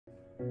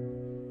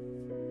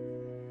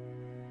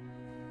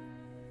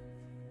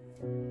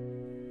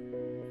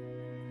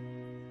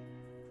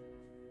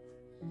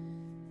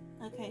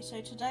Okay,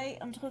 so today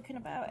I'm talking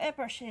about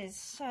airbrushes.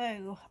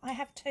 So I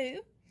have two.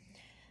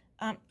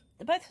 They're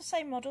both the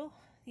same model.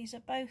 These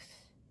are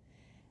both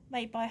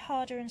made by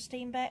Harder and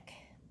Steenbeck.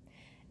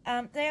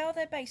 They are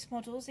their base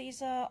models.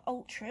 These are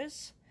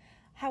Ultras.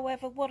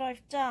 However, what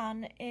I've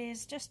done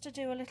is just to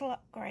do a little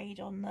upgrade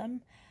on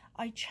them.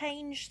 I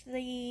changed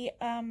the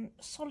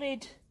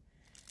solid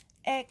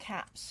air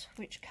caps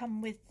which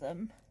come with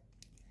them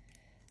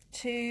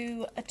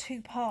to a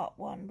two-part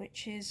one,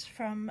 which is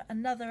from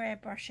another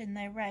airbrush in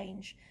their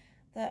range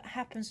that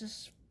happens to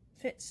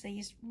fits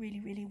these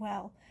really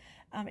well.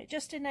 It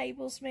just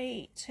enables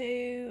me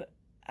to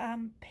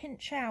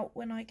pinch out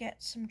when I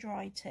get some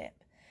dry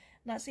tip.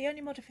 And that's the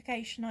only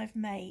modification I've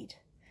made.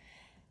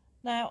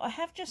 Now I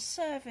have just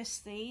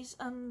serviced these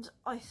and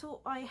I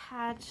thought I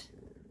had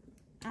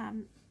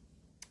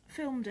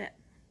filmed it,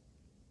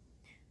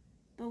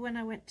 but when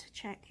I went to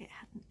check it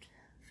hadn't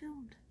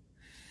filmed.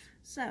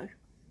 So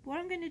what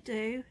I'm going to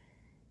do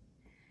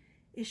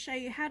is show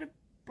you how to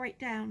break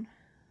down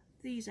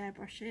these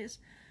airbrushes.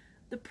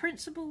 The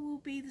principle will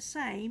be the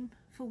same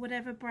for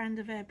whatever brand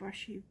of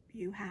airbrush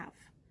you have.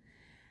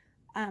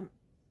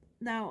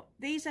 Now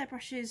these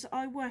airbrushes,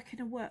 I work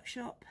in a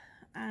workshop,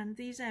 and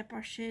these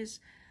airbrushes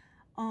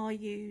are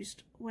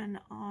used when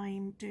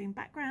I'm doing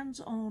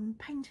backgrounds on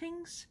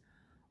paintings,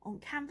 on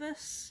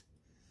canvas,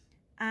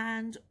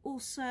 and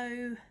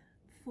also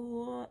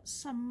for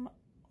some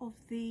of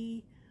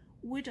the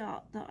wood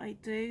art that I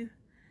do,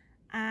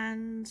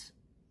 and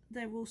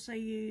they're also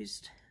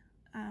used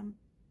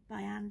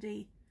by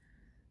Andy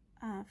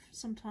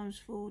sometimes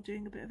for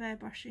doing a bit of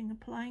airbrushing,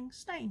 applying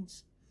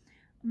stains.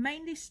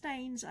 Mainly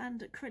stains and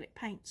acrylic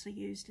paints are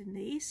used in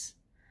these.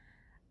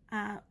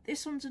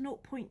 This one's a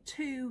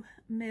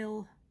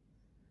 0.2mm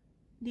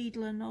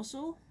needle and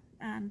nozzle,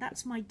 and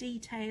that's my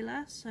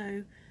detailer,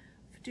 so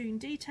for doing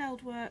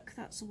detailed work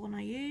that's the one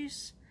I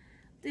use.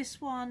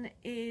 This one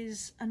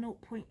is a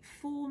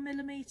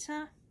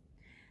 0.4mm,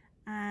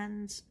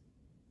 and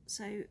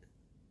so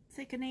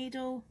thicker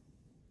needle,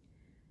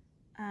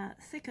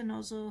 thicker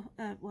nozzle,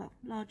 well,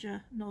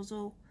 larger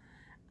nozzle,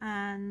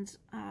 and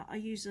I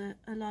use a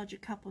larger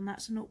cup on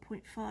that's a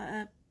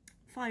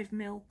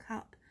 0.5mm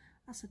cup,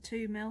 that's a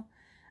 2mm,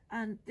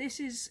 and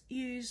this is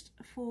used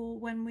for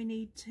when we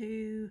need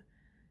to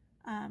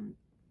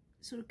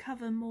sort of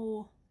cover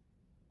more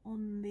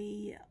on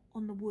the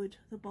wood,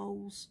 the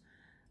bowls,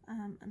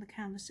 and the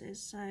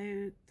canvases.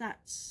 So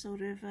that's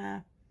sort of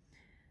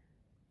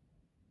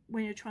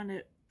when you're trying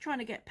to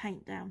get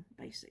paint down,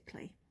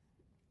 basically.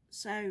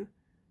 So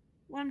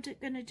what I'm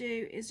going to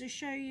do is to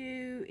show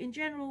you in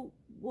general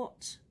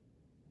what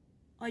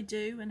I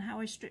do and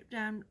how I strip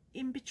down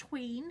in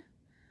between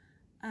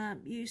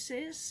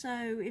uses.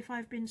 So if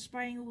I've been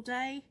spraying all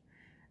day,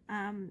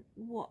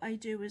 what I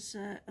do is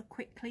a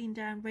quick clean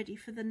down ready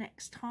for the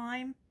next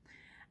time,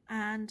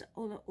 and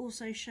I'll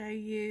also show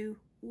you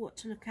what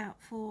to look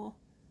out for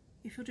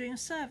if you're doing a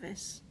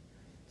service.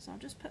 So I'll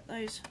just put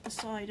those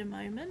aside a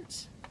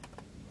moment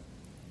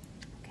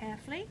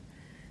carefully.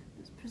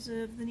 Let's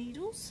preserve the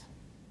needles.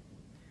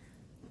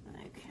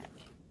 Okay,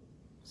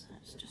 so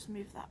let's just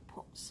move that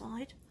pot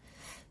aside.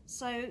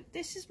 So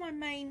this is my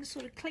main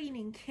sort of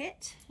cleaning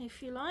kit,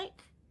 if you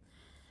like.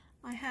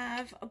 I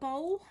have a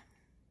bowl,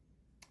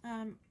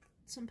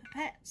 some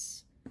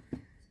pipettes.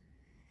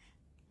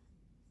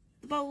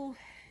 The bowl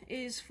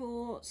is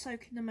for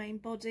soaking the main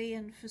body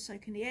and for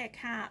soaking the air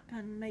cap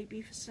and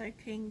maybe for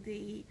soaking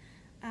the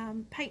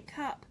paint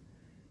cup.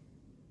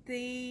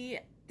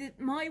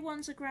 My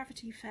ones are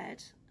gravity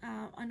fed.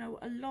 I know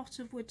a lot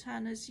of wood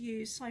turners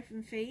use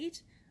siphon feed.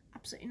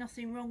 Absolutely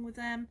nothing wrong with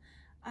them.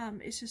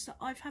 It's just that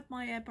I've had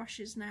my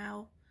airbrushes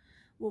now,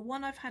 well,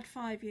 one I've had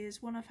 5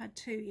 years, one I've had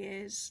 2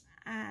 years,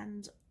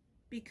 and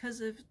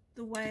because of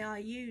the way I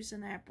use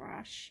an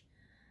airbrush,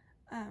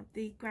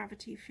 the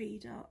gravity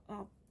feed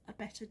are a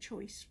better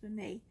choice for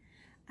me.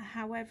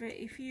 However,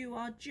 if you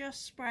are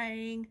just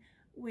spraying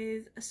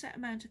with a set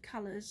amount of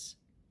colours,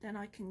 then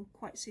I can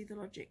quite see the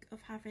logic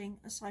of having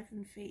a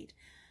siphon feed.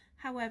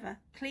 However,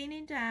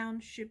 cleaning down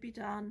should be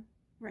done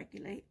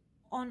regularly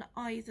on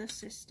either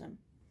system,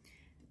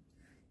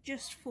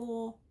 just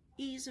for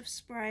ease of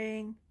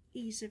spraying,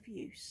 ease of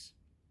use.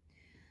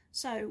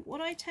 So what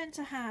I tend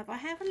to have, I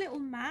have a little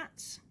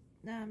mat.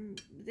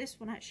 This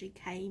one actually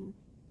came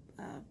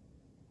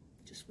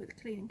just with a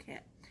cleaning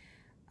kit.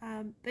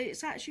 But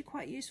it's actually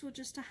quite useful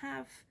just to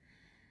have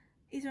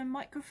either a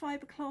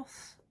microfiber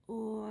cloth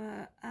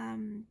or a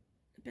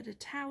bit of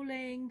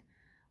toweling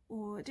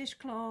or a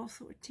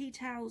dishcloth or a tea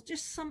towel,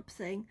 just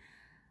something.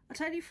 I'll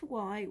tell you for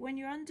why. When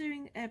you're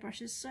undoing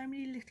airbrushes, so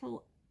many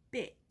little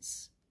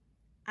bits,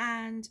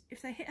 and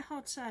if they hit a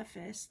hard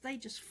surface, they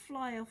just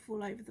fly off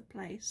all over the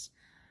place.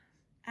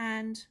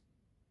 And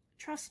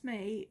trust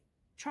me,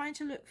 trying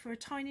to look for a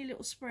tiny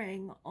little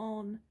spring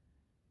on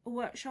a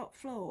workshop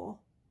floor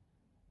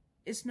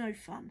is no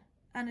fun,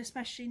 and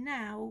especially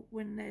now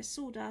when there's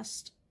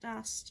sawdust,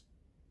 dust,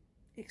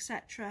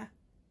 etc.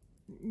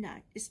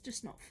 No, it's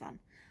just not fun.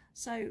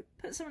 So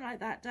put something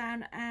like that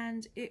down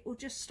and it will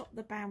just stop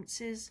the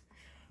bounces.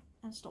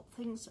 and stop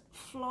things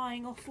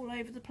flying off all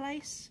over the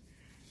place.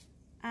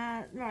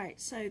 Right,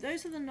 so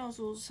those are the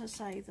nozzles, I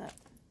say, that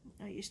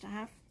I used to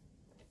have.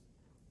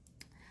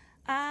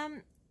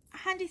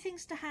 Handy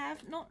things to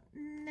have, not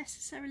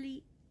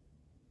necessarily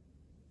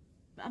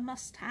a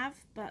must-have,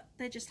 but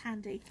they're just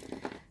handy.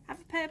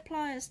 Have a pair of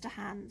pliers to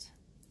hand,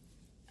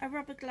 a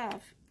rubber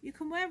glove. You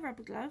can wear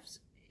rubber gloves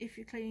if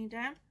you're cleaning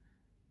down.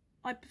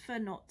 I prefer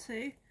not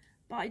to,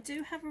 but I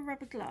do have a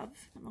rubber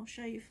glove, and I'll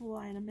show you for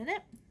why in a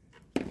minute.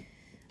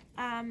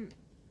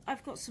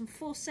 I've got some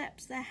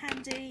forceps, they're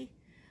handy.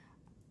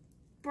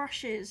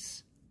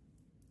 Brushes.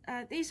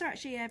 These are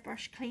actually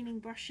airbrush cleaning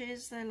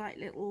brushes. They're like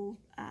little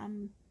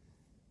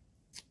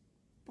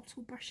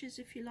bottle brushes,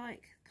 if you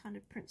like, kind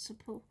of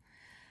principle.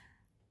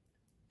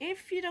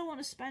 If you don't want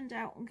to spend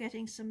out on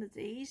getting some of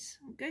these,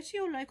 go to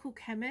your local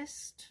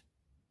chemist.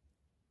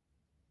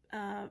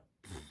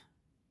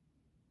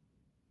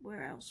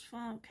 Where else?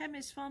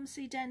 Chemist,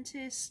 pharmacy,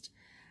 dentist,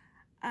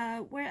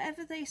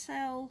 wherever they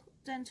sell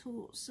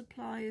dental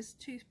supplies,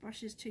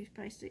 toothbrushes,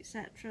 toothpaste,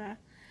 etc.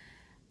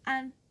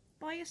 And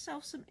buy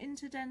yourself some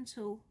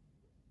interdental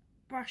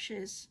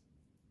brushes.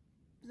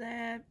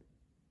 They're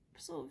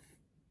sort of,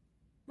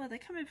 well, they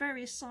come in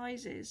various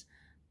sizes,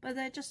 but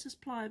they're just as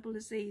pliable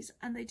as these,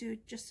 and they do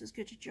just as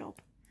good a job.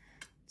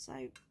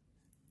 So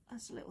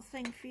that's a little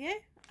thing for you.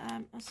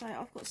 So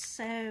I've got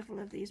several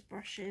of these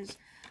brushes.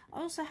 I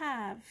also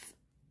have,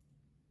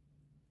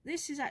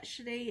 this is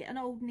actually an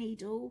old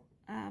needle.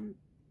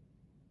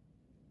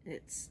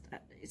 It's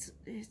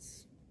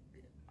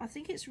I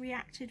think it's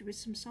reacted with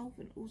some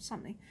solvent or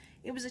something.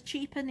 It was a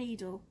cheaper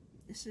needle.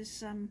 This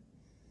is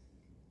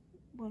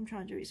what I'm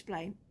trying to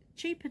explain.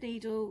 Cheaper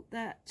needle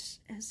that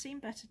has seen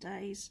better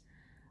days.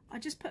 I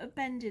just put a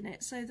bend in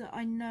it so that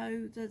I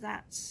know that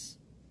that's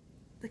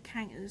the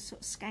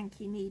sort of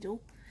skanky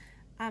needle.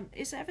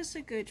 It's ever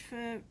so good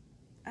for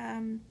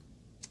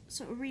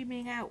sort of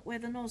reaming out where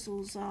the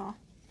nozzles are.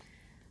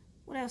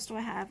 What else do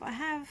I have? I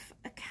have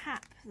a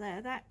cap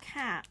there. That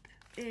cap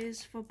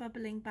is for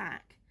bubbling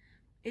back.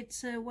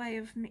 It's a way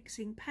of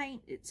mixing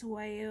paint. It's a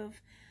way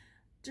of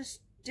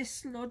just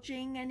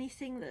dislodging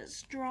anything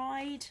that's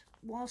dried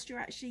whilst you're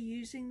actually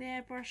using the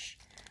airbrush.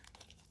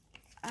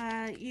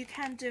 You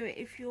can do it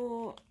if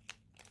your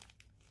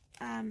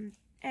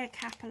air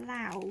cap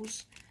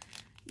allows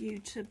you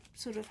to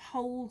sort of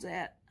hold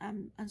it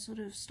and sort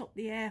of stop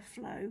the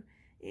airflow.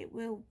 It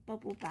will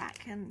bubble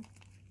back, and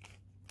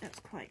that's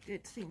quite a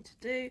good thing to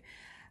do.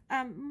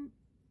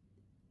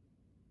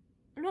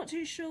 I'm not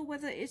too sure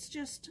whether it's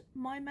just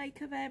my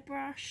make of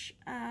airbrush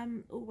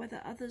or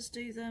whether others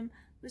do them.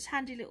 This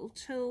handy little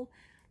tool.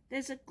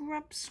 There's a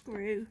grub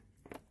screw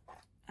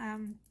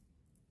and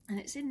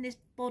it's in this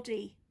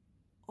body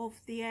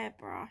of the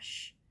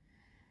airbrush.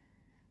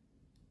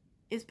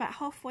 It's about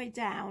halfway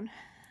down,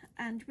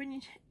 and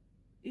when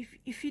you,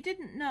 if you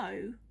didn't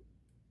know,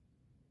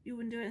 you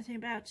wouldn't do anything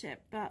about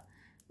it, but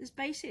there's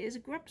basically a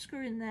grub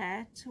screw in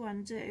there to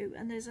undo,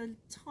 and there's a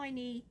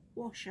tiny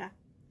washer,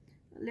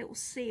 a little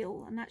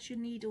seal, and that's your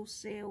needle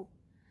seal.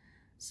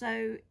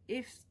 So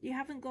if you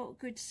haven't got a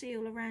good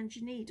seal around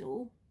your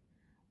needle,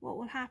 what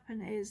will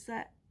happen is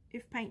that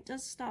if paint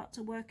does start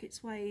to work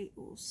its way,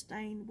 or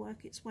stain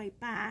work its way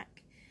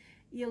back,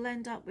 you'll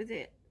end up with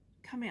it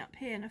coming up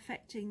here and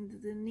affecting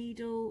the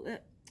needle,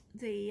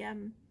 the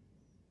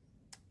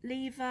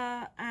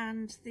lever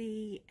and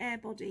the air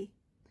body.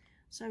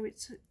 So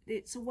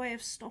it's a way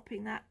of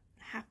stopping that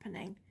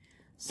happening.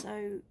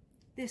 So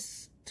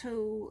this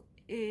tool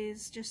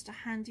is just a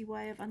handy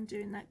way of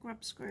undoing that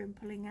grub screw and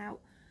pulling out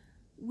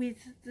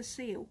with the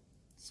seal.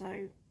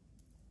 So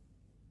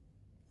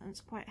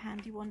that's quite a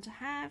handy one to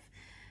have.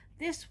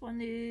 This one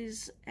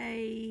is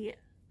a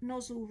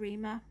nozzle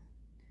reamer,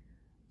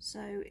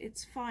 so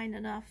it's fine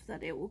enough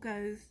that it will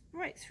go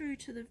right through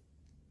to the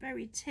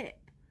very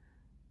tip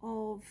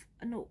of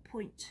a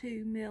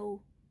 0.2mm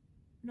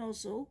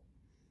nozzle,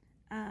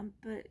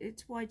 but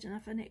it's wide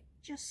enough, and it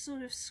just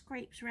sort of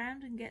scrapes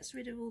around and gets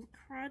rid of all the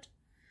crud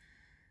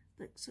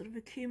that sort of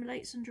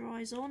accumulates and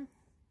dries on.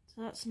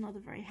 So that's another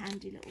very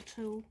handy little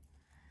tool.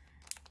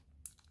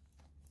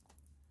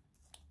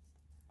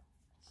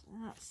 So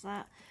that's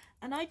that.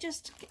 And I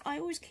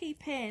always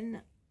keep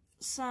in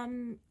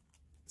some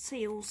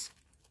seals.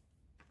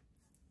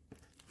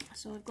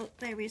 So I've got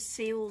various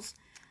seals.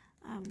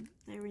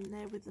 They're in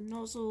there with the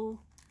nozzle,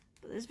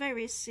 but there's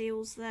various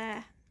seals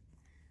there,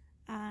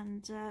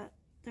 and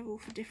they're all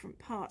for different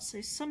parts.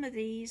 So some of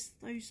these,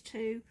 those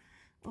two,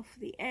 are for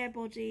the air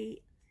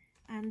body,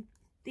 and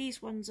these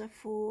ones are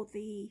for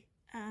the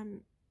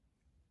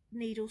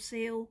needle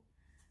seal,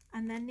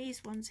 and then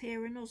these ones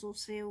here are nozzle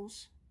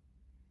seals.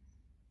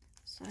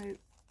 So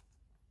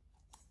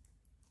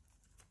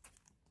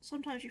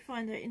sometimes you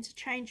find they're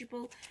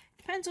interchangeable.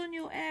 Depends on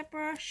your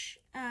airbrush.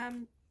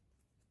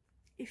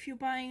 If you're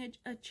buying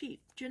a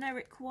cheap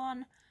generic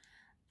one,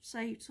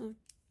 say sort of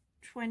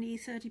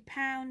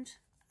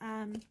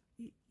 £20–30,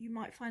 you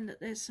might find that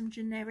there's some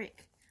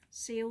generic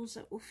seals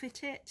that will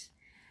fit it.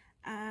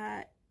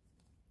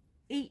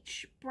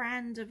 Each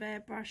brand of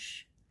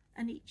airbrush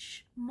and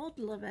each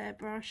model of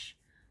airbrush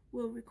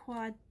will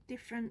require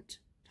different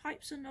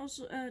types of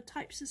nozzle,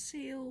 types of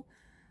seal,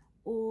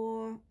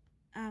 or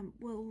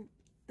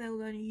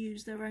they'll only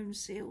use their own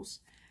seals.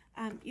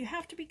 You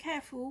have to be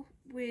careful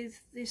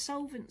with the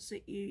solvents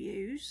that you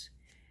use,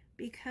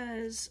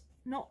 because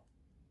not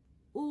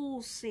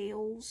all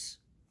seals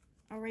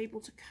are able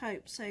to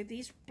cope. So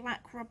these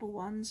black rubber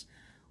ones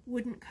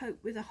wouldn't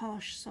cope with a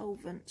harsh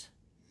solvent,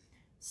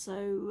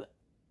 so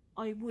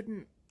I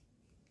wouldn't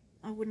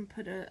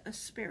put a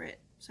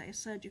spirit, say a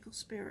surgical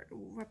spirit or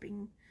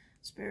rubbing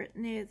spirit,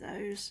 near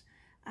those.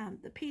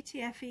 The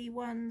PTFE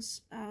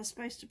ones are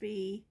supposed to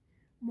be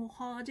more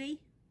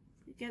hardy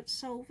against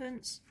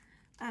solvents,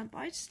 but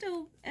I'd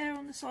still err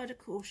on the side of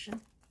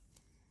caution.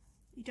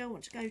 You don't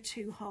want to go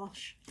too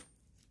harsh.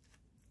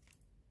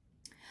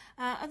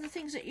 Other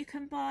things that you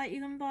can buy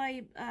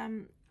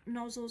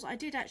nozzles. I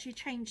did actually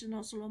change the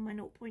nozzle on my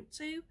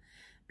 0.2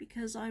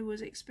 because I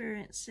was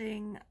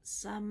experiencing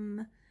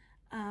some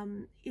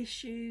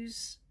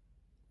issues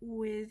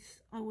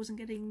with, I wasn't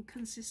getting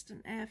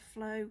consistent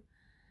airflow.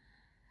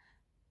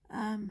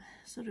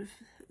 Sort of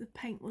the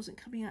paint wasn't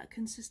coming out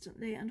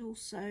consistently, and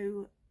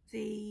also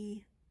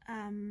the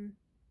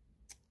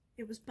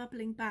it was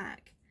bubbling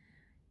back.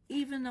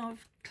 Even though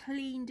I've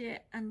cleaned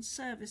it and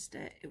serviced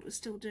it, it was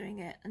still doing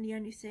it, and the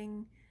only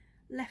thing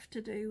left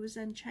to do was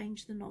then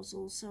change the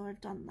nozzle, so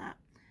I've done that.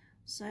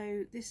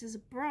 So this is a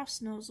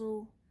brass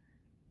nozzle,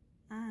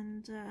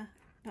 and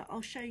but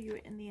I'll show you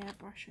it in the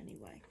airbrush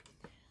anyway.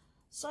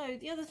 So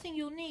the other thing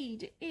you'll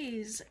need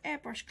is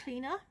airbrush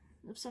cleaner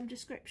of some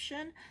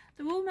description.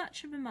 They're all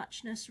much of a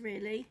muchness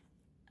really,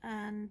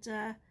 and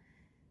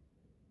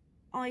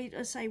I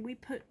say we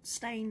put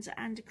stains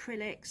and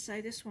acrylics, so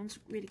this one's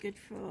really good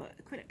for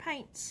acrylic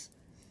paints.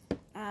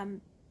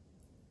 And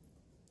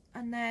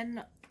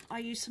then I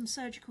use some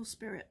surgical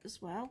spirit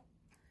as well,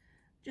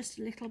 just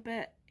a little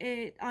bit.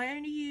 I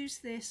only use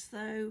this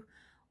though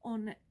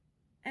on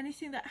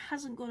anything that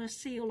hasn't got a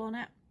seal on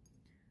it.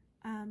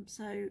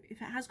 So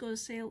if it has got a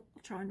seal,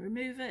 I'll try and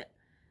remove it,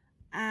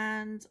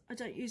 and I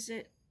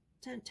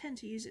don't tend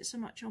to use it so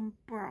much on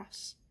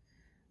brass.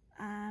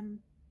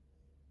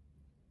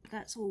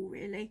 That's all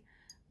really.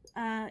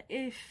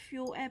 If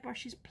your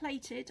airbrush is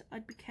plated,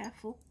 I'd be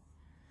careful.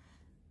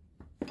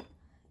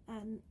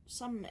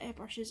 Some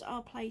airbrushes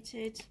are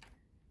plated.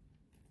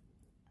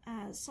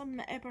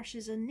 Some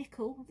airbrushes are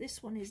nickel.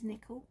 This one is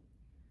nickel.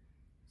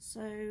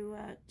 So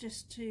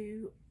just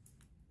to,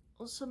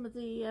 or some of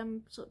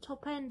the sort of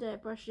top end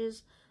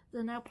airbrushes,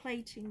 they're now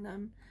plating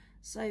them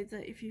so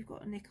that if you've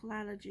got a nickel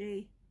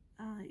allergy,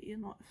 you're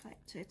not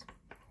affected.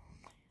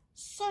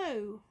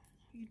 So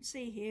you can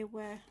see here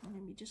where,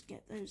 let me just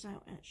get those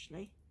out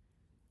actually.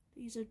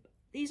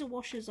 These are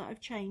washers that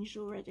I've changed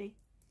already.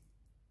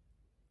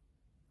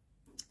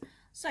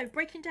 So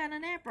breaking down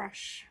an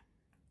airbrush.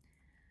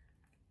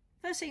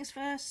 First things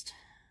first,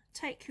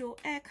 take your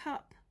air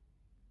cup,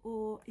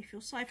 or if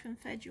you're siphon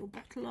fed, your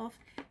bottle off.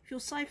 If you're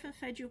siphon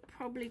fed, you've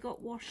probably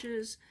got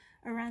washers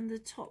around the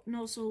top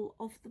nozzle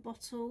of the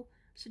bottle,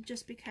 so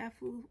just be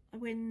careful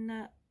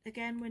when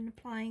again when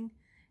applying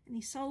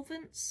any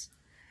solvents.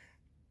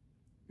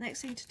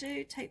 Next thing to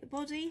do, take the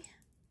body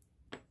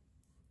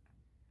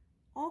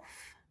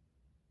off,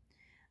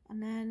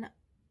 and then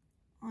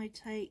I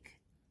take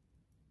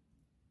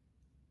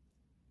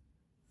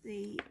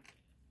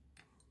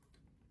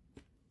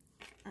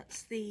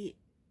that's the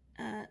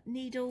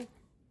needle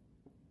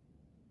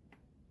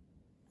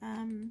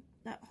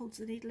that holds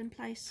the needle in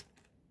place.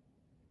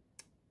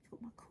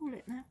 What am I call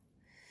it now?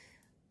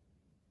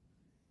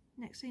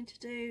 Next thing to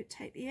do,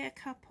 take the air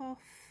cup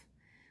off.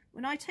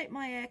 When I take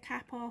my air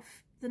cap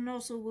off, the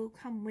nozzle will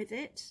come with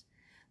it.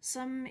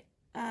 Some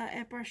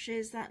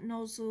airbrushes, that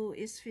nozzle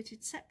is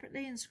fitted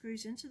separately and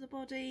screws into the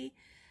body.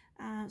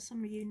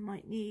 Some of you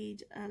might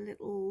need a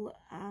little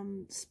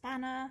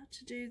spanner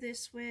to do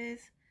this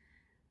with.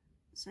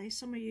 So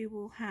some of you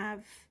will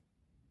have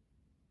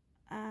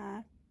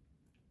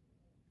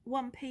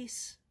one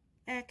piece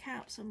air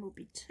cap, some will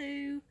be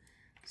two.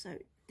 So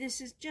this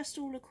is just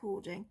all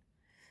according.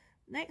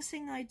 Next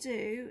thing I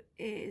do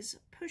is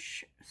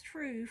push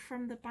through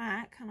from the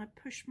back, and I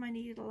push my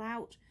needle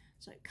out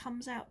so it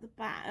comes out the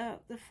back,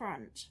 the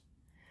front.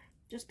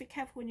 Just be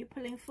careful when you're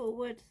pulling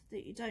forward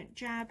that you don't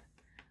jab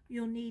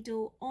your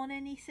needle on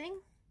anything.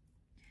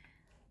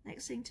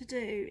 Next thing to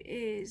do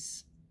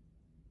is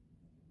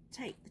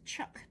take the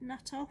chuck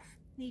nut off.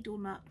 Needle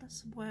nut,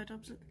 that's the word I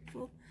was looking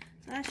for.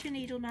 So that's your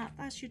needle nut,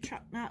 that's your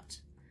chuck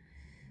nut.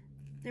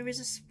 There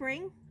is a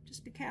spring,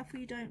 just be careful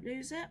you don't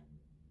lose it.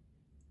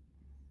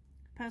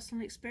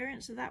 Personal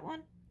experience of that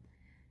one.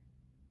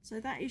 So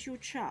that is your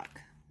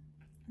chuck,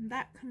 and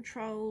that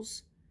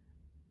controls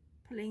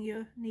pulling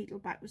your needle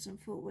backwards and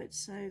forwards,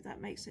 so that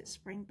makes it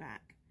spring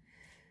back.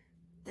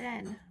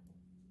 Then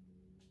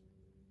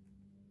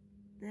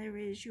there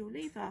is your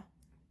lever.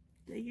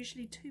 They're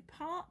usually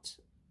two-part.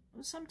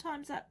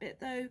 Sometimes that bit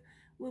though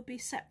will be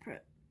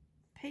separate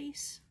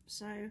piece,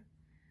 so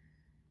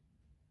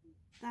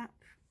that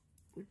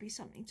would be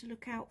something to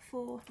look out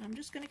for. I'm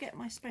just going to get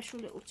my special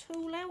little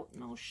tool out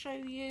and I'll show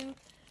you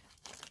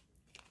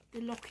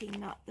the locking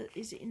nut that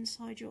is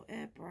inside your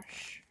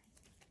airbrush.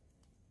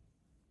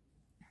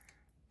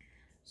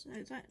 So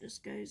that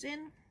just goes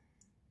in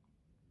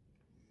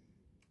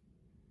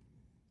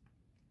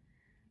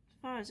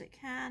as far as it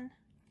can.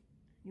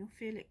 You'll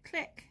feel it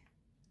click.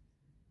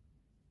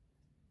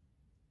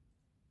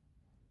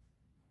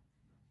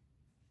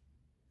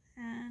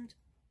 And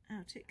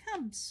out it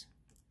comes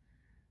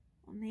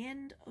on the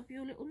end of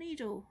your little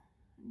needle.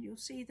 And you'll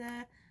see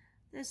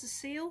there's a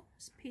seal,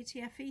 it's a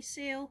PTFE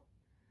seal,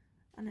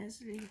 and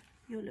there's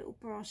your little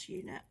brass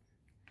unit.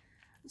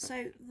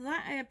 So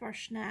that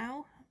airbrush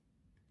now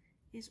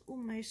is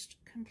almost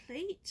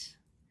complete.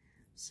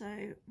 So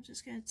I'm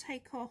just going to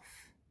take off,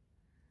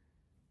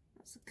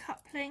 that's the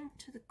coupling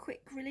to the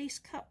quick release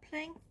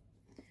coupling.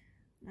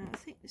 Now I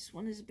think this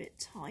one is a bit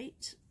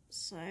tight,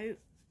 so I'm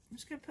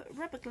just going to put a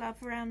rubber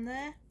glove around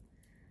there,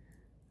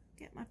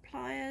 get my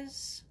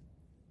pliers,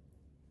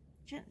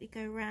 gently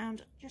go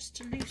round just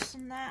to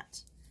loosen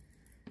that.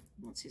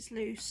 Once it's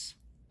loose,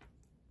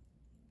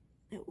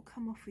 it will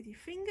come off with your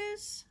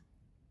fingers.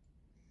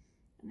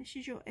 And this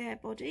is your air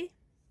body.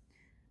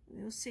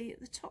 You'll see at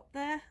the top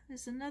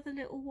there's another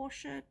little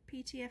washer,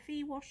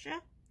 PTFE washer,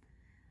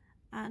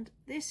 and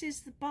this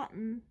is the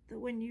button that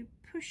when you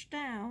push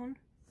down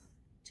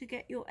to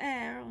get your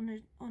air on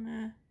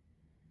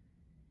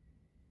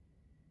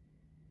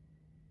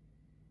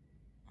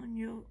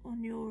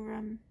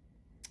your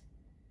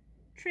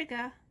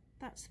trigger,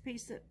 that's the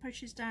piece that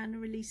pushes down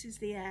and releases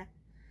the air.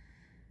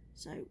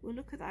 So we'll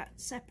look at that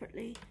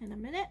separately in a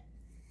minute.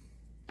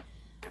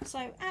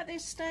 So at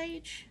this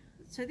stage,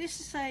 so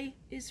this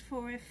is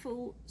for a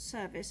full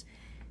service.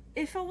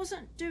 If I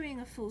wasn't doing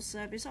a full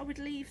service, I would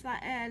leave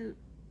that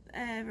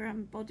air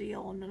body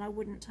on and I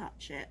wouldn't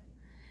touch it.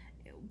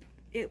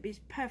 It would be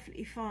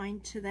perfectly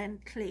fine to then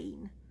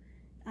clean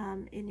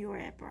in your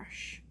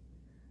airbrush.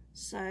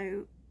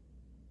 So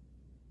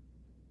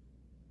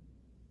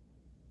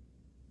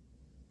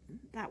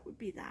that would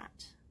be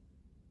that.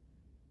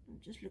 I'm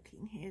just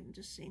looking here and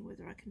just seeing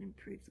whether I can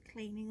improve the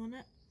cleaning on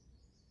it.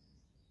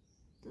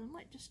 I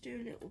might just do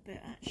a little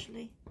bit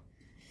actually.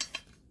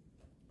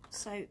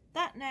 So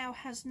that now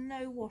has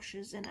no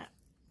washers in it,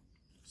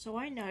 so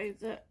I know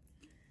that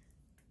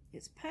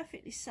it's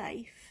perfectly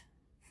safe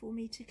for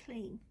me to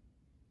clean.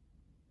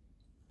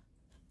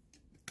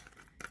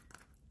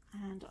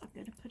 And I'm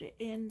going to put it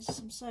in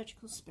some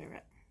surgical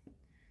spirit.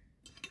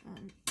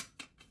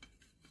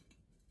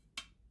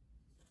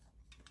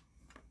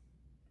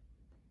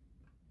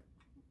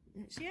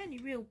 It's the only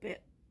real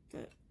bit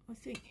that I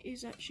think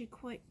is actually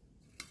quite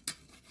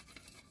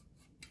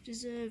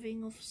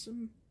deserving of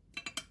some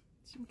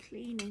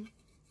cleaning.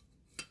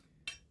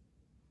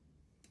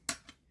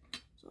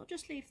 So I'll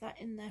just leave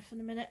that in there for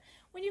the minute.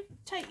 When you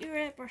take your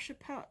airbrush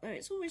apart though,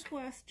 it's always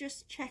worth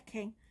just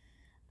checking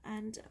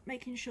and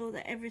making sure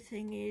that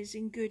everything is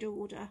in good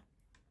order.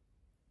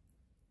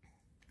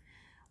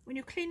 When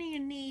you're cleaning a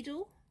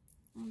needle,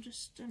 I'll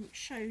just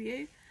show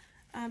you,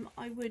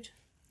 I would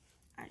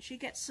actually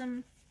get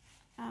some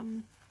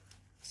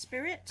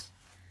spirit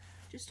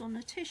just on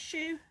the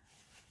tissue,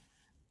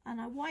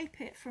 and I wipe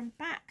it from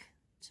back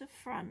to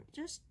front,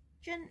 just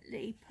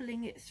gently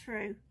pulling it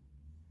through.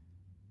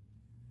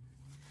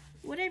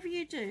 Whatever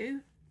you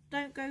do,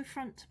 don't go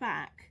front to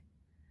back.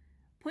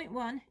 Point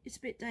one, it's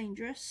a bit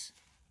dangerous.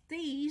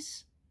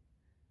 These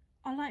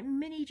are like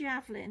mini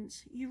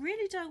javelins. You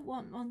really don't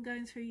want one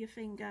going through your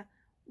finger.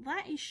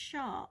 That is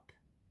sharp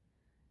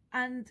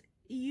and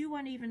you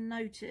won't even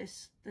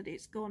notice that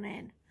it's gone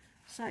in.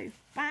 So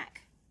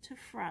back to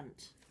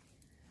front.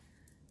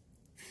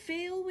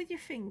 Feel with your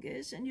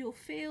fingers and you'll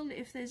feel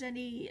if there's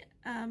any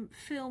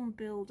film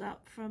build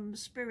up from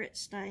spirit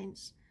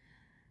stains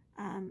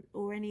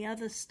or any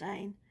other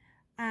stain.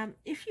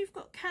 If you've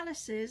got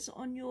calluses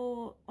on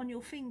your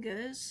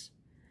fingers,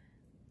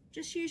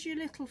 just use your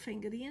little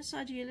finger. The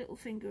inside of your little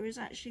finger is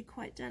actually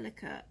quite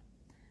delicate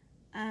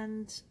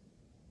and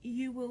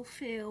you will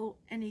feel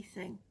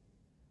anything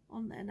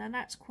on there. Now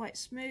that's quite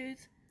smooth,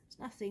 there's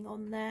nothing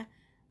on there.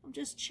 I'm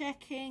just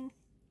checking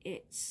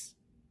it's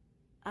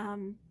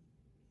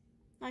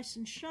nice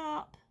and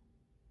sharp,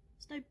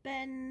 there's no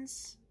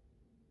bends,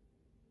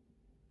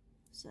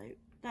 so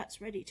that's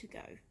ready to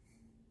go.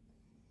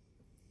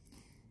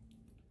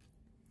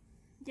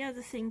 The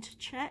other thing to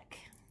check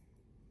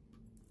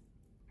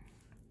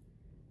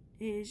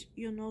is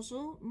your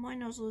nozzle. My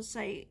nozzle,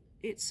 say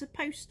it's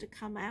supposed to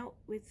come out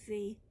with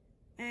the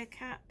air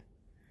cap,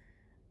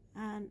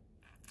 and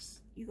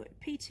you've got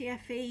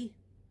PTFE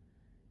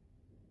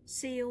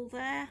seal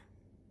there.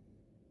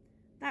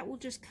 That will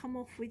just come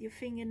off with your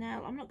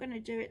fingernail. I'm not going to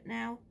do it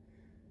now.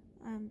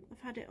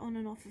 I've had it on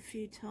and off a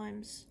few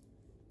times.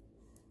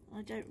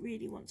 I don't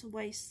really want to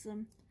waste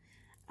them.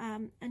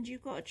 And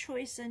you've got a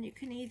choice then. You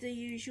can either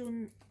use your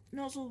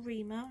nozzle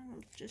reamer,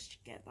 I'll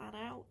just get that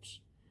out,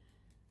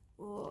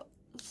 or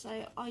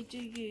say I do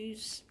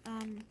use,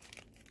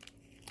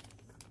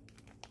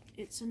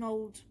 it's an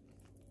old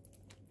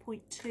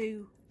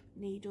 0.2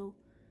 needle.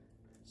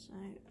 So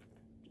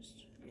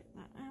just get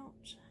that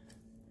out,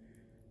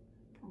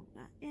 plonk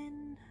that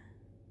in.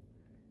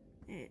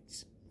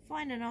 It's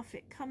fine enough,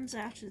 it comes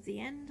out of the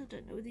end. I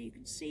don't know whether you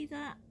can see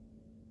that.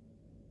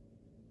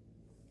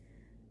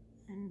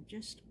 And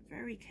just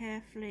very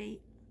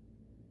carefully,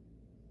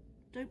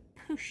 don't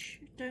push,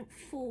 don't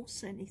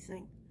force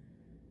anything.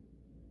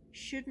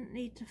 Shouldn't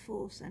need to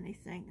force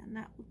anything, and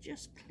that will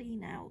just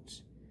clean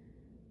out,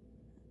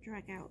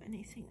 drag out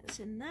anything that's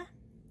in there.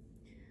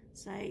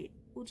 So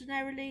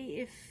ordinarily,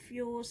 if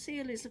your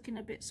seal is looking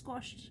a bit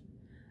squashed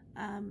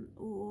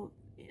or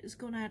it has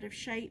gone out of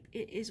shape,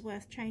 it is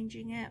worth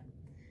changing it,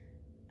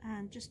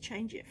 and just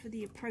change it for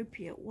the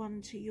appropriate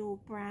one to your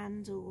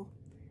brand or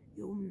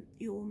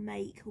your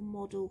make or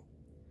model.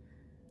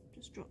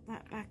 Just drop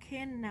that back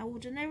in. Now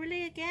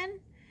ordinarily, again,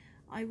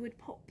 I would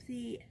pop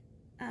the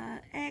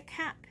air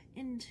cap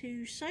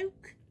into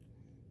soak,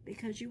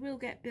 because you will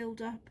get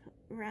build up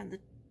around the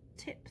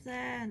tip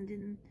there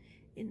and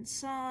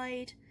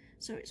inside,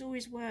 so it's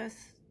always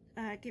worth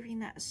giving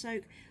that a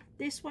soak.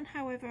 This one,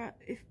 however,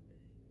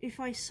 if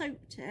I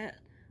soaked it,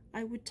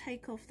 I would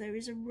take off, there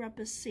is a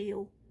rubber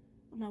seal,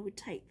 and I would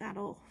take that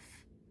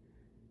off,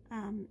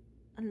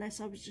 unless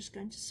I was just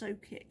going to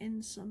soak it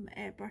in some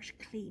airbrush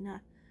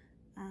cleaner.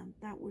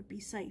 That would be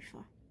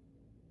safer.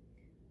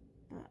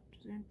 But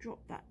I'm going to drop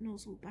that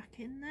nozzle back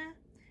in there.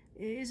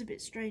 It is a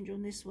bit strange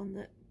on this one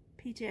that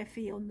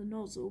PTFE on the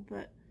nozzle,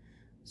 but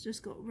it's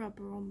just got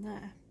rubber on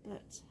there,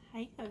 but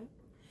hey ho.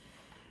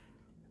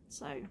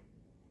 So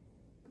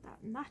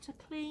that matter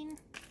clean.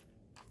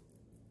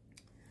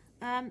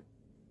 Paint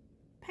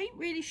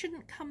really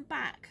shouldn't come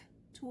back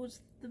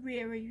towards the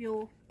rear of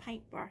your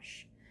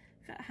paintbrush.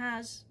 If it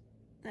has,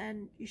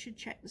 then you should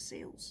check the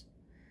seals.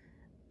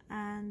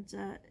 And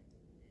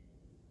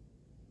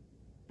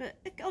but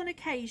on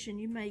occasion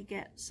you may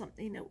get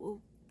something that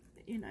will,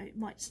 you know, it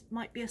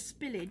might be a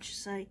spillage,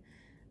 say.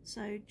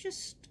 So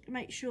just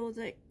make sure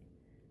that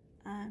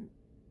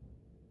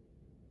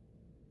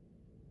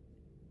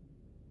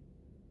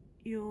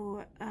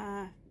your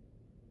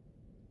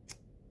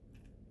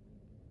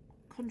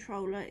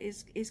controller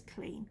is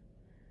clean.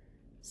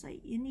 So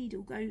your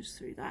needle goes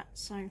through that,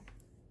 so it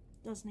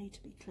does need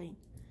to be clean.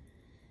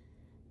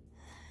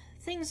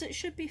 Things that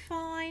should be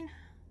fine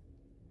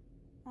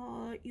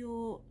are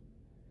your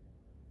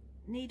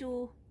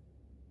needle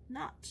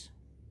nut.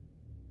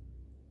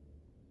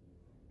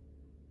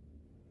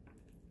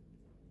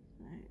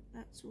 So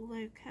that's all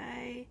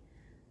okay.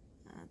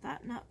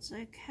 That nut's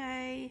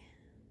okay.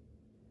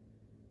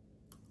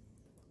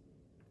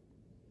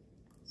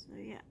 So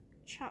yeah,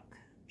 chuck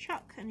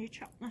and your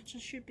chuck nutter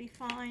should be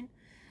fine.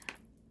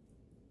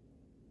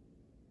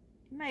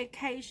 You may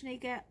occasionally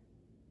get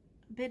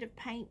a bit of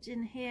paint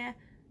in here.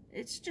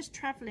 It's just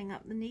travelling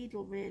up the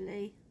needle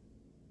really.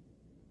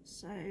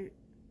 So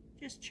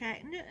just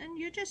check, and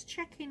you're just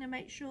checking to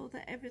make sure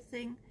that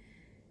everything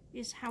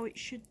is how it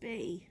should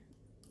be.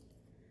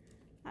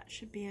 That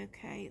should be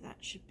okay, that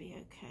should be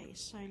okay.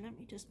 So let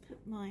me just put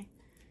my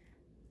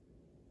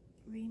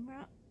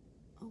reamer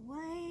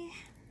away.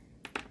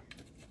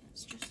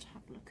 Let's just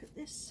have a look at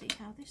this, see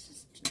how this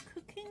is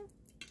cooking.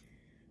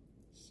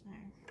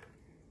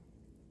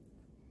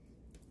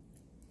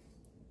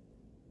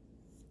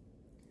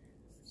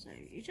 So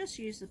you just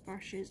use the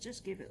brushes,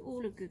 just give it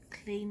all a good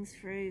clean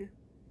through.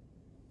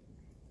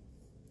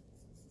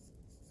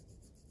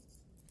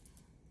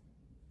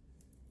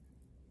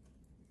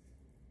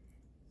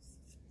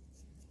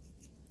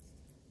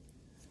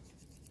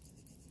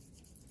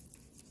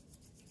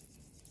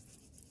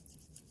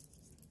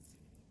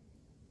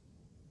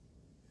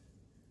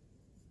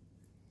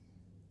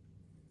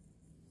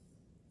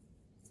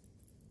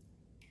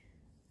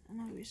 And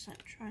I always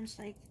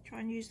try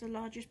and use the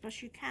largest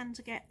brush you can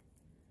to get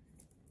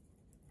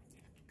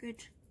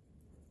good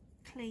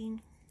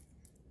clean.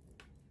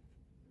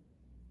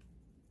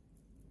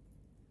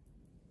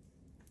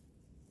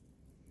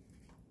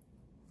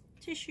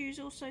 Tissue is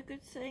also a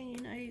good thing,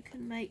 you know, you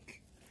can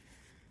make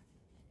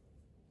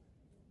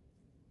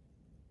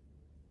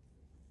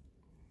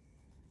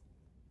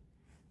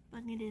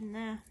bung it in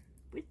there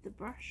with the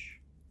brush.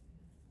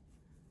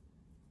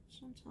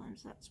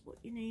 Sometimes that's what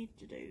you need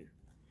to do.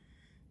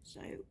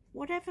 So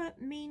whatever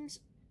means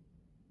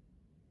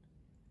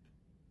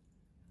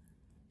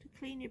to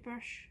clean your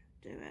brush,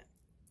 do it.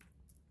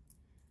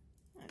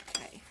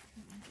 Okay,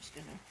 I'm just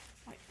going to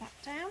wipe that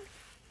down.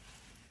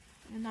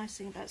 And the nice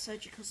thing about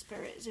Surgical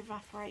Spirit is it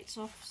evaporates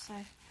off, so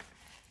it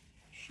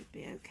should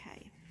be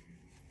okay.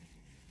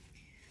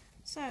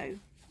 So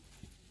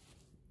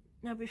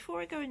now before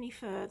I go any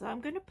further,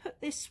 I'm going to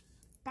put this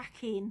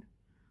back in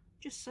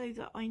just so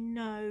that I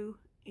know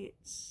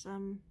it's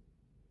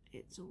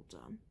all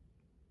done.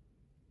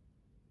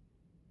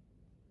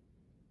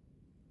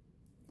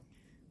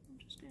 I'm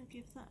just going to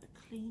give that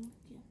a clean.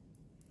 Yeah.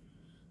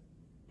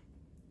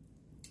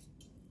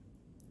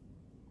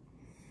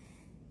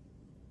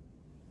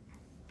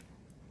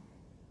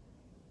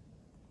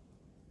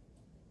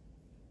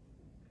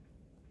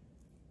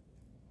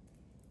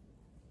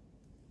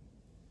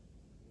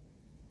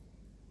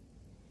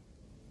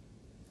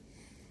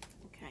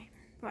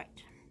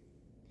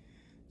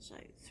 So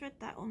thread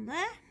that on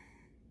there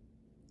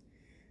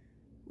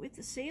with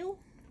the seal,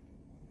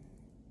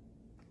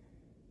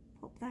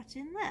 pop that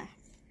in there,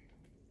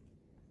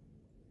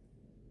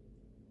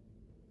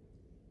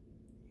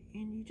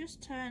 and you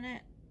just turn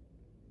it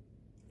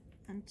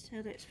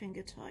until it's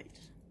finger tight.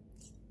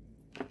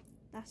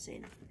 That's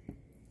in.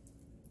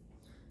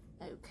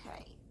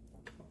 Okay,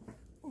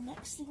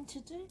 next thing to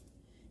do,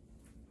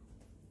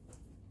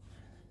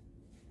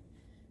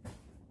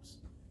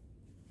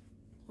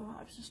 right,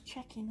 I was just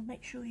checking to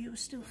make sure you were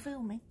still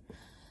filming.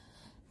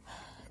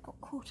 Got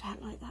caught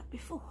out like that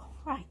before.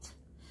 Right,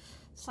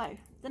 so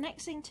the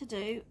next thing to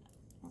do,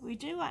 we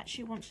do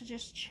actually want to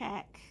just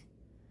check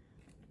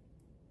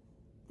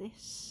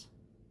this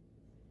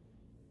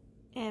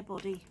air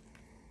body.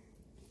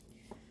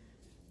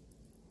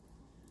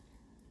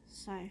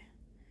 So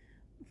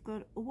we've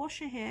got a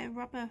washer here,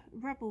 rubber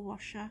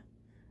washer,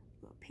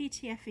 we've got a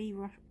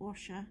PTFE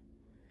washer,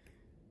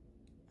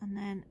 and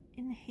then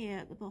in here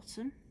at the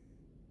bottom,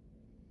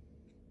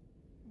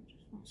 I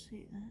just want to see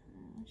it there.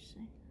 Let's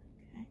see.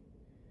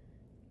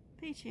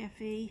 Okay,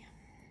 PTFE,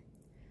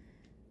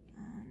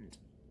 and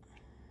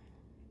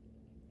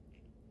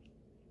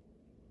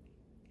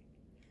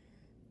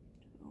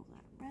do all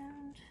that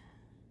round,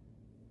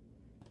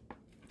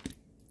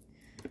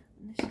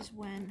 and this is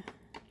when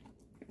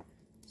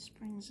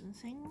springs and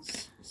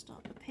things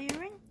start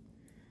appearing.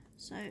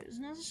 So there's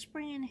another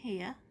spring in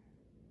here.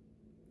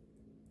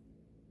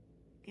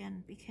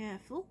 Again, be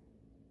careful.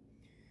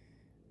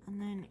 And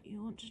then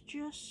you want to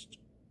just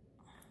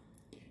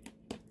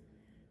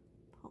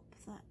pop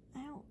that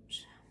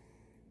out.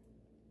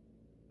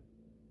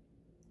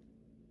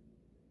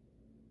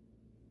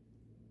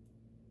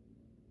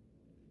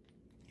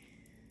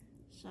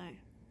 So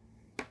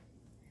you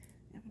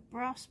have a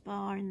brass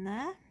bar in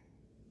there.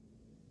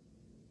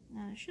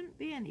 Now there shouldn't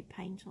be any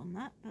paint on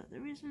that, but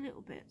there is a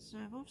little bit, so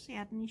I've obviously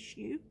had an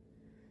issue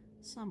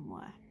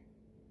somewhere.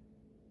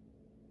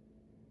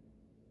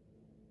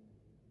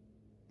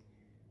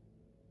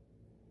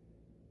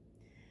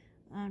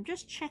 I'm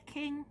just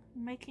checking,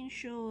 making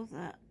sure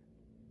that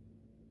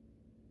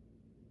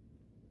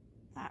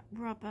that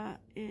rubber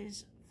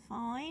is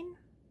fine.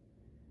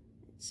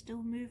 It's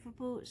still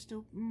movable, it's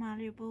still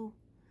malleable,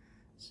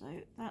 so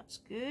that's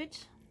good.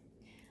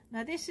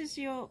 Now this is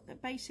your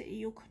basically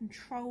your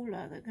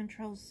controller that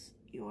controls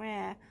your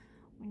air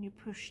when you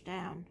push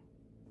down.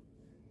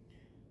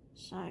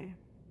 So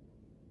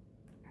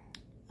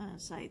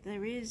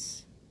there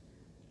is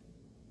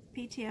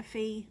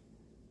PTFE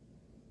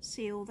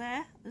seal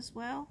there as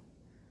well.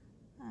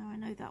 I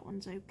know that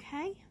one's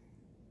okay.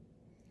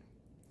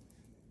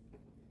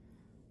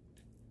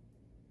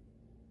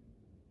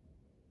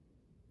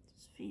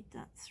 Just feed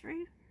that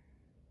through.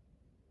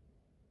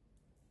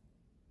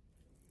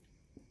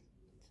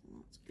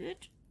 That's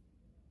good.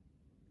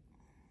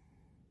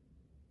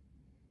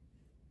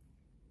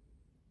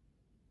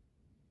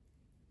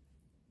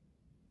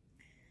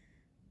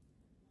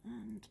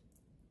 And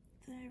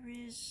there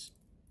is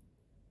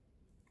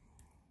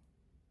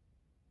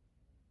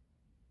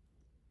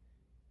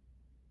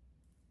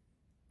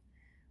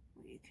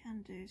what you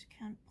can do is you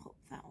can pop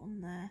that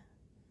on there.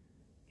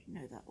 You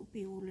know that will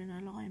be all in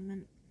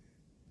alignment.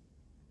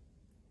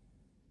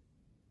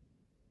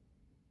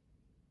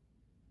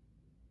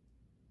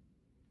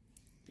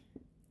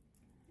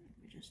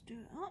 Just do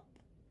it up.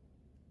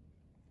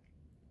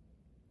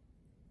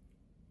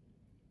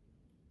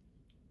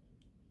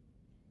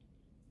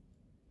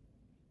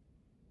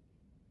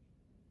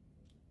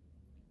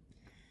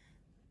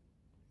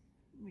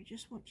 We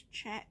just want to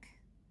check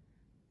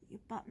that your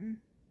button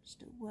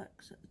still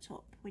works at the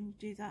top when you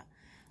do that.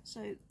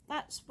 So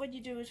that's when you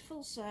do a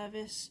full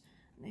service,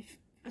 and if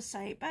I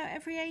say about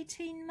every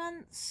 18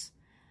 months,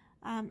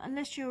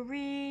 unless you're a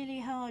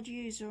really hard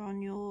user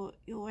on your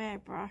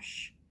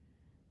airbrush,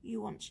 you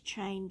want to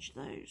change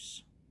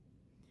those.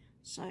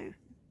 So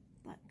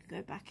that can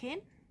go back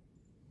in.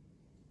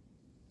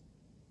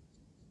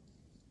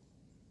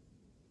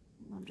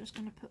 I'm just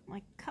going to put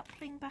my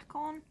coupling back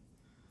on.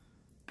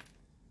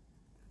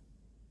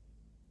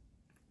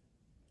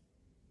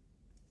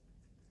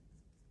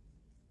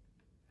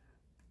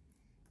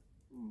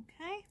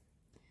 Okay,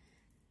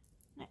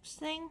 next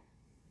thing.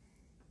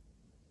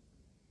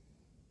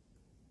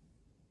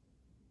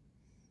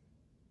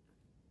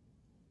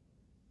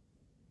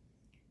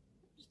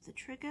 The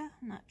trigger,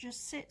 and that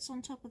just sits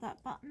on top of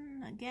that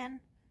button again.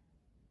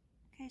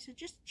 Okay, so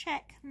just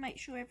check and make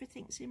sure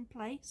everything's in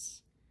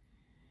place.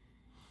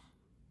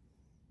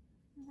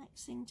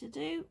 Next thing to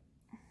do,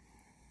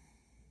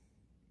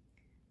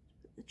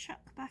 put the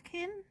chuck back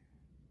in.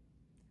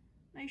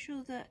 Make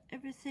sure that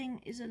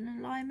everything is in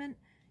alignment.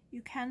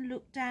 You can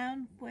look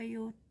down where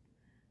your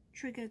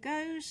trigger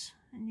goes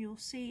and you'll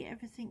see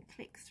everything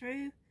click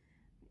through.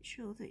 Make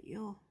sure that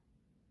your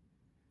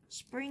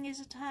spring is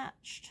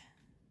attached.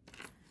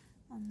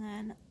 And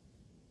then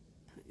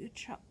put your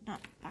chuck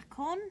nut back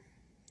on.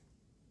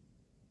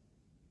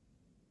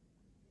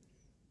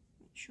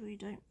 Make sure you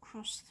don't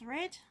cross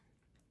thread.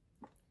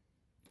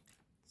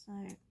 So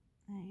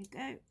there you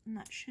go, and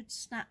that should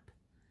snap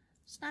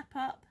snap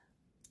up,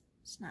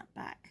 snap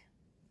back.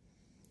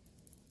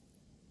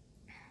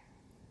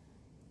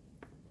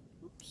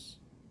 Oops.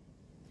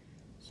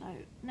 So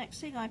next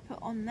thing I put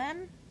on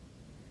then,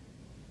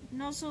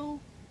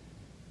 nozzle,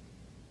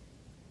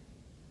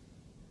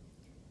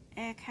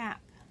 air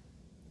cap,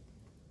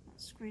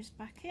 that screws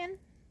back in.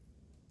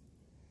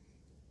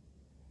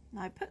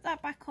 Now I put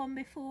that back on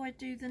before I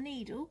do the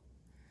needle,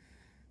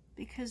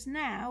 because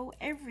now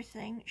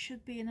everything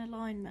should be in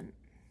alignment.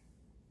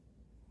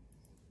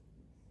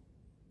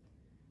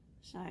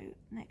 So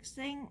next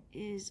thing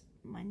is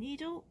my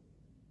needle.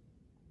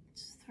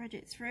 Just thread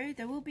it through.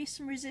 There will be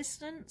some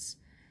resistance.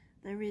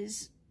 There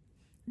is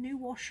new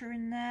washer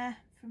in there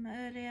from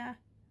earlier.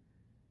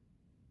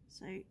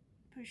 So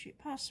push it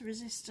past the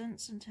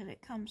resistance until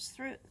it comes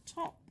through at the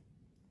top.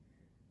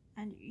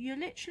 And you're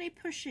literally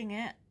pushing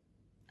it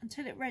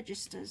until it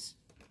registers.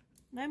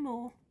 No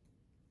more.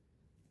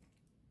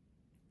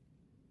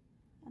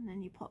 And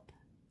then you pop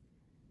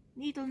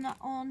needle nut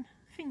on,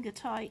 finger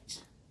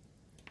tight,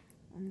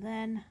 and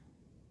then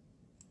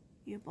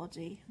your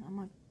body.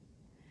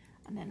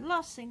 And then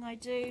last thing I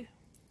do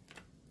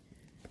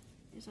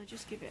is I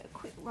just give it a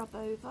quick rub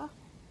over.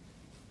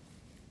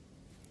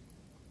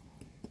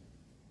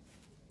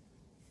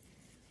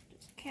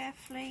 Just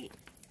carefully.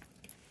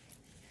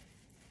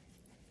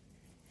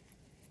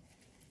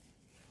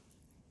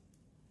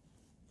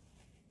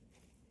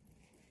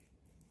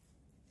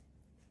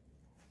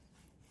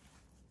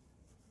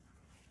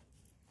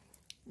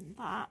 And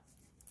that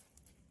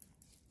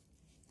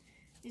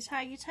is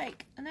how you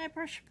take an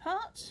airbrush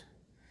apart,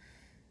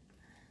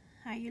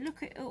 how you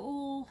look at it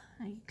all,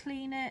 how you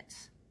clean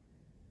it,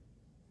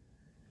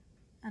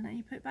 and then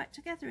you put it back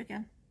together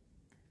again.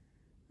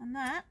 And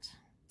that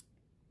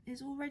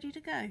is all ready to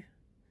go.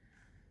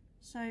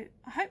 So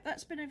I hope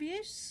that's been of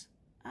use,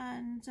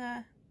 and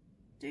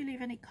do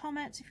leave any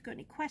comments if you've got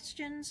any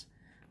questions.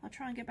 I'll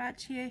try and get back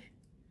to you.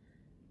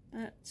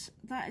 But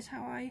that is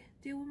how I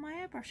deal with my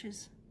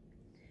airbrushes.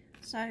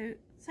 So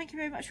thank you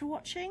very much for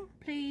watching.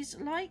 Please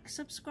like,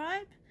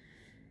 subscribe,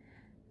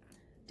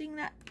 ding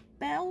that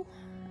bell,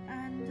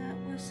 and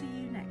we'll see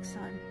you next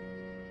time.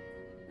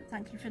 But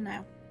thank you for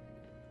now.